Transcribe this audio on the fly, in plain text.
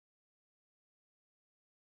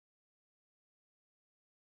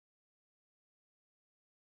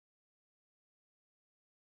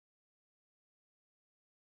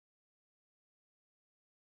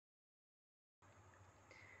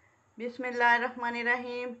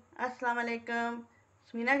बिस्मिल्लाहिर्रहमानिर्रहीम। अस्सलाम वालेकुम।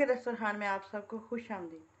 समीना के दस्तरखान में आप सबको खुश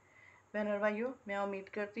आमदीद। बहन और भाइयों, मैं उम्मीद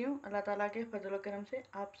करती हूँ अल्लाह ताला के फजल व करम से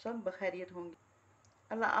आप सब बखैरियत होंगे।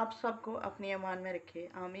 अल्लाह आप सबको अपनी अमान में रखे,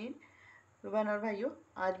 आमीन। तो बहन और भाइयों,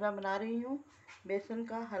 आज मैं बना रही हूँ बेसन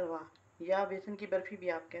का हलवा या बेसन की बर्फ़ी भी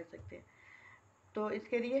आप कह सकते हैं। तो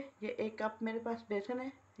इसके लिए ये 1 कप मेरे पास बेसन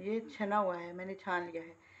है, ये छना हुआ है, मैंने छान लिया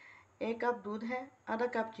है। 1 कप दूध है, आधा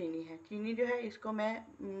कप चीनी है। चीनी जो है इसको मैं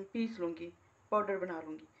पीस लूँगी, पाउडर बना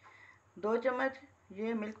लूँगी। 2 चम्मच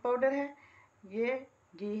ये मिल्क पाउडर है। ये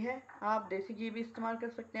घी है, आप देसी घी भी इस्तेमाल कर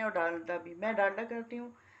सकते हैं और डालडा भी। मैं डालडा करती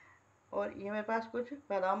हूँ। और ये मेरे पास कुछ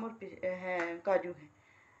बादाम और काजू हैं।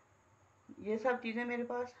 ये सब चीज़ें मेरे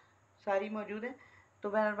पास सारी मौजूद हैं। तो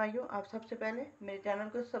बहन भाइयों, आप सबसे पहले मेरे चैनल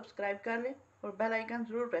को सब्सक्राइब कर लें और बेल आइकन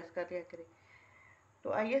ज़रूर प्रेस कर लिया करें।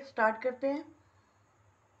 तो आइए स्टार्ट करते हैं।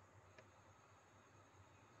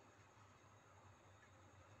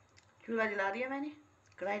 चूल्हा जला दिया मैंने,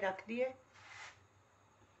 कढ़ाई रख दी है।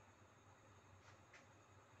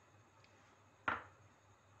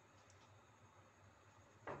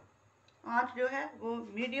 आंच जो है वो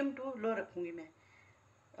मीडियम टू लो रखूँगी मैं।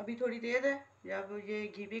 अभी थोड़ी तेज़ है, जब ये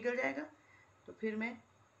घी पिघल जाएगा तो फिर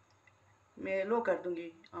मैं लो कर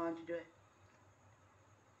दूँगी आंच जो है।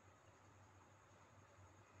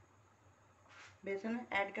 बेसन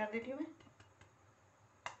ऐड कर देती हूँ मैं।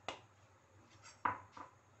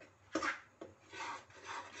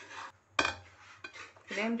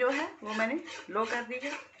 फ्लेम जो है वो मैंने लो कर दी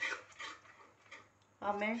है।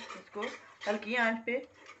 अब मैं इसको हल्की आंच पे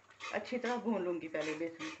अच्छी तरह भून लूँगी पहले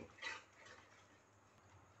बेसन को।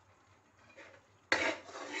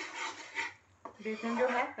 बेसन जो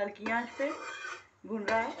है हल्की आंच पे भून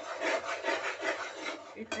रहा है।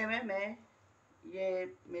 इतने में मैं ये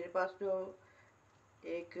मेरे पास जो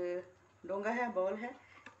एक डोंगा है, बाउल है,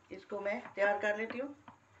 इसको मैं तैयार कर लेती हूँ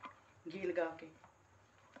घी लगा के।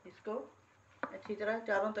 इसको अच्छी तरह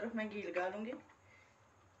चारों तरफ मैं घी लगा लूँगी।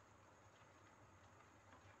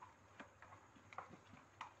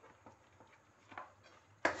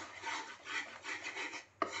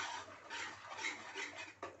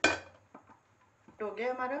 हो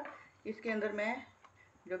गया हमारा। इसके अंदर मैं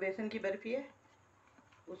जो बेसन की बर्फ़ी है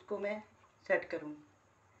उसको मैं सेट करूँगी।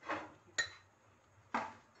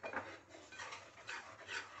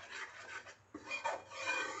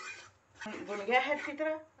 भुन गया है अच्छी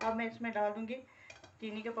तरह। अब मैं इसमें डाल दूँगी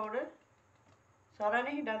चीनी का पाउडर। सारा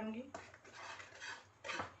नहीं डालूँगी,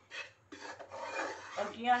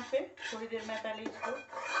 हल्की आंच पे थोड़ी देर मैं पहले इसको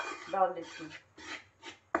डाल देती हूँ।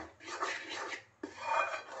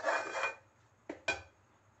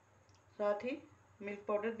 साथ ही मिल्क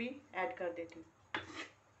पाउडर भी ऐड कर देती हूँ।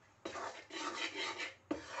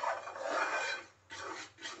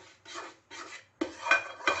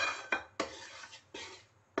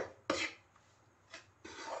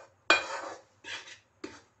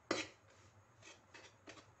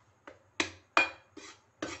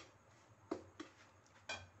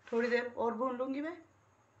 थोड़ी देर और भून लूँगी मैं।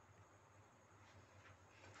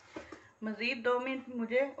 मज़ीद 2 मिनट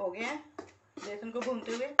मुझे हो गए हैं बेसन को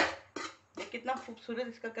भूनते हुए। ये कितना खूबसूरत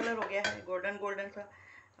इसका कलर हो गया है, गोल्डन गोल्डन सा।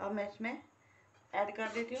 अब मैं इसमें ऐड कर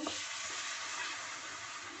देती हूँ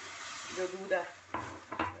जो दूध है।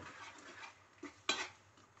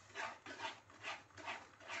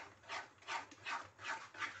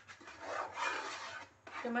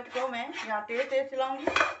 चम्मच को मैं यहाँ तेज तेज चलाऊंगी।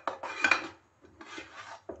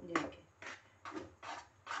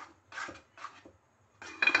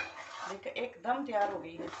 देखिए एकदम तैयार हो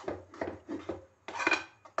गई है।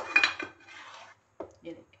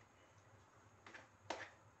 ये देखिए,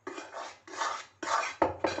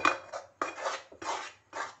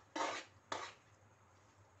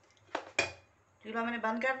 चूल्हा मैंने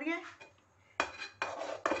बंद कर दिया।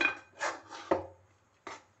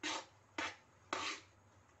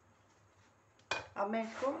 अब मैं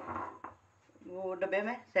इसको वो डब्बे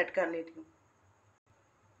में सेट कर लेती हूँ।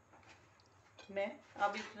 मैं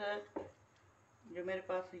अब इस जो मेरे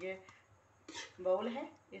पास ये बाउल है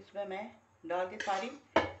इसमें मैं डाल के सारी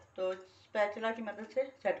तो स्पैचुला की मदद से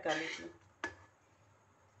सेट कर लेती हूँ।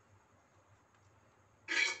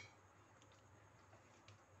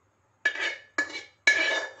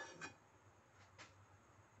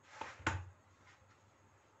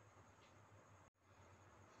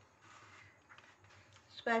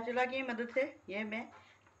 स्पैचुला की मदद से ये मैं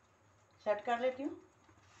सेट कर लेती हूँ।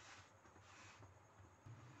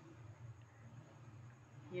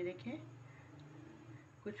 ये देखें,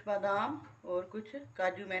 कुछ बादाम और कुछ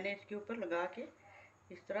काजू मैंने इसके ऊपर लगा के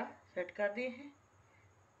इस तरह सेट कर दिए हैं।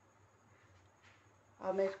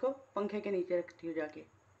 अब मैं इसको पंखे के नीचे रखती हूँ जाके।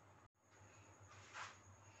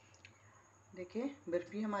 देखिए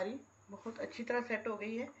बर्फ़ी हमारी बहुत अच्छी तरह सेट हो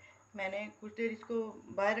गई है। मैंने कुछ देर इसको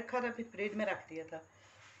बाहर रखा था, फिर फ्रिज में रख दिया था।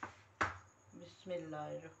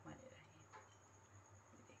 बिस्मिल्लाहिर्रहमानिर्रहीम।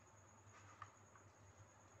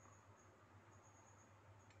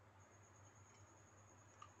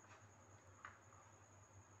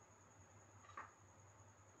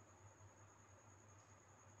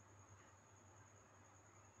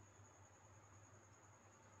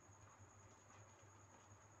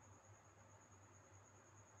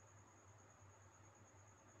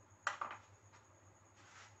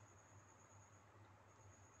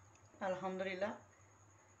 अल्हम्दुलिल्लाह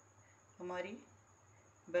हमारी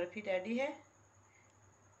बर्फ़ी रेडी है।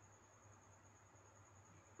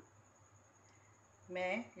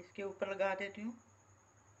 मैं इसके ऊपर लगा देती हूँ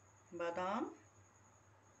बादाम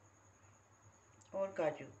और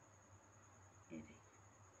काजू। ये देखिए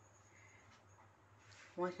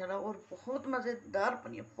माशाल्लाह, और बहुत मज़ेदार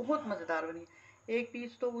बनी है, बहुत मज़ेदार बनी है। एक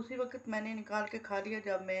पीस तो उसी वक्त मैंने निकाल के खा लिया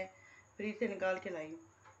जब मैं फ्रीज से निकाल के लाई हूँ।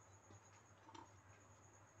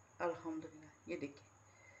 अल्हम्दुलिल्लाह, ये देखिए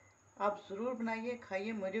आप ज़रूर बनाइए,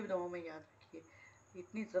 खाइए, मुझे भी दुआओं में याद रखिए।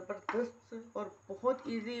 इतनी ज़बरदस्त और बहुत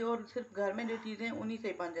इजी, और सिर्फ घर में जो चीज़ें हैं उन्हीं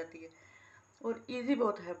से बन जाती है, और इजी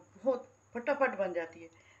बहुत है, बहुत फटाफट बन जाती है।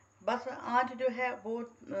 बस आँच जो है वो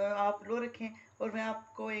आप लो रखें। और मैं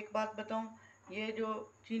आपको एक बात बताऊं, ये जो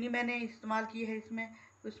चीनी मैंने इस्तेमाल की है इसमें,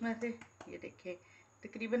 उसमें से ये देखिए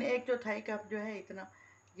तकरीबन 1/4 कप जो है इतना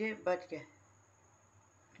ये बच गया,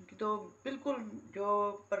 तो बिल्कुल जो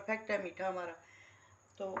परफेक्ट है मीठा हमारा।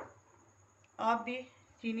 तो आप भी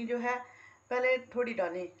चीनी जो है पहले थोड़ी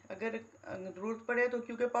डालें, अगर ज़रूरत पड़े तो,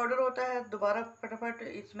 क्योंकि पाउडर होता है दोबारा फटाफट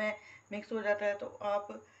इसमें मिक्स हो जाता है, तो आप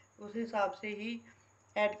उस हिसाब से ही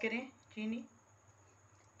ऐड करें चीनी।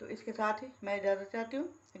 तो इसके साथ ही मैं इजाज़त चाहती हूँ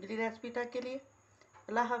अगली रेसिपी तक के लिए।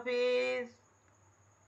 अल्लाह हाफिज़।